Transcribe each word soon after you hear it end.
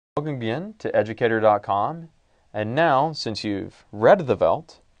Welcome again to Educator.com, and now, since you've read the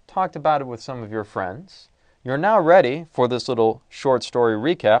Veldt, talked about it with some of your friends, you're now ready for this little short story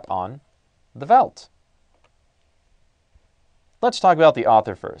recap on the Veldt. Let's talk about the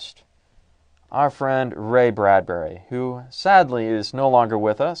author first. Our friend Ray Bradbury, who sadly is no longer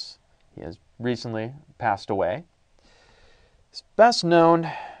with us. He has recently passed away. His best-known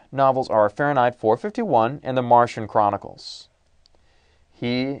novels are Fahrenheit 451 and The Martian Chronicles.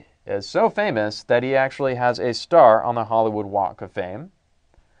 He is so famous that he actually has a star on the Hollywood Walk of Fame.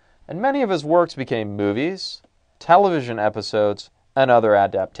 And many of his works became movies, television episodes, and other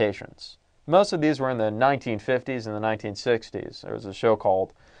adaptations. Most of these were in the 1950s and the 1960s. There was a show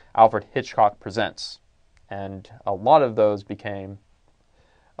called Alfred Hitchcock Presents, and a lot of those came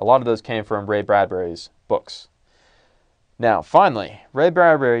from Ray Bradbury's books. Now, finally, Ray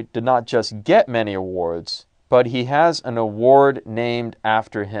Bradbury did not just get many awards, but he has an award named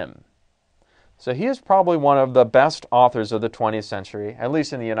after him. So he is probably one of the best authors of the 20th century, at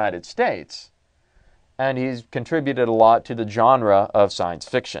least in the United States, and he's contributed a lot to the genre of science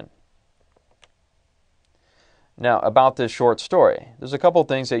fiction. Now, about this short story, there's a couple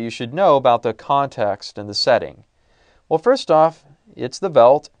things that you should know about the context and the setting. Well, first off, it's the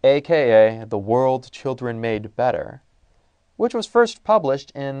Veldt, aka The World Children Made Better, which was first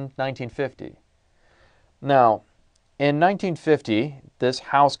published in 1950. Now, in 1950, this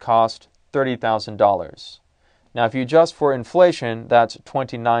house cost $30,000. Now, if you adjust for inflation, that's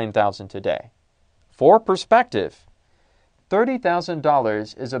 $29,000 today. For perspective,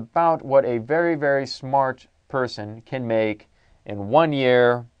 $30,000 is about what a very, very smart person can make in 1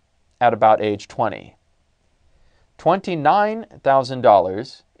 year at about age 20.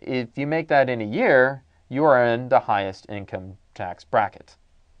 $29,000, if you make that in a year, you are in the highest income tax bracket.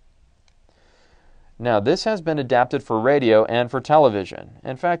 Now, this has been adapted for radio and for television.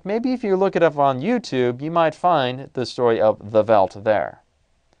 In fact, maybe if you look it up on YouTube, you might find the story of the Veldt there.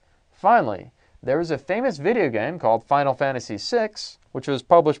 Finally, there is a famous video game called Final Fantasy VI, which was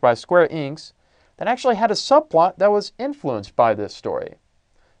published by Square Enix, that actually had a subplot that was influenced by this story.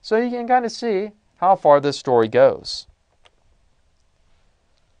 So you can kind of see how far this story goes.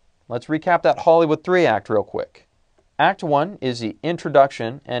 Let's recap that Hollywood 3 act real quick. Act 1 is the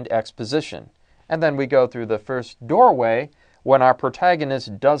introduction and exposition. And then we go through the first doorway when our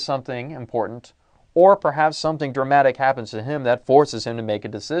protagonist does something important, or perhaps something dramatic happens to him that forces him to make a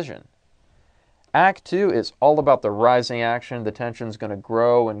decision. Act 2 is all about the rising action. The tension's going to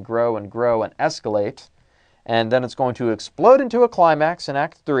grow and grow and grow and escalate. And then it's going to explode into a climax in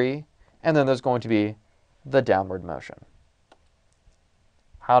Act 3. And then there's going to be the downward motion.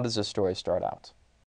 How does this story start out?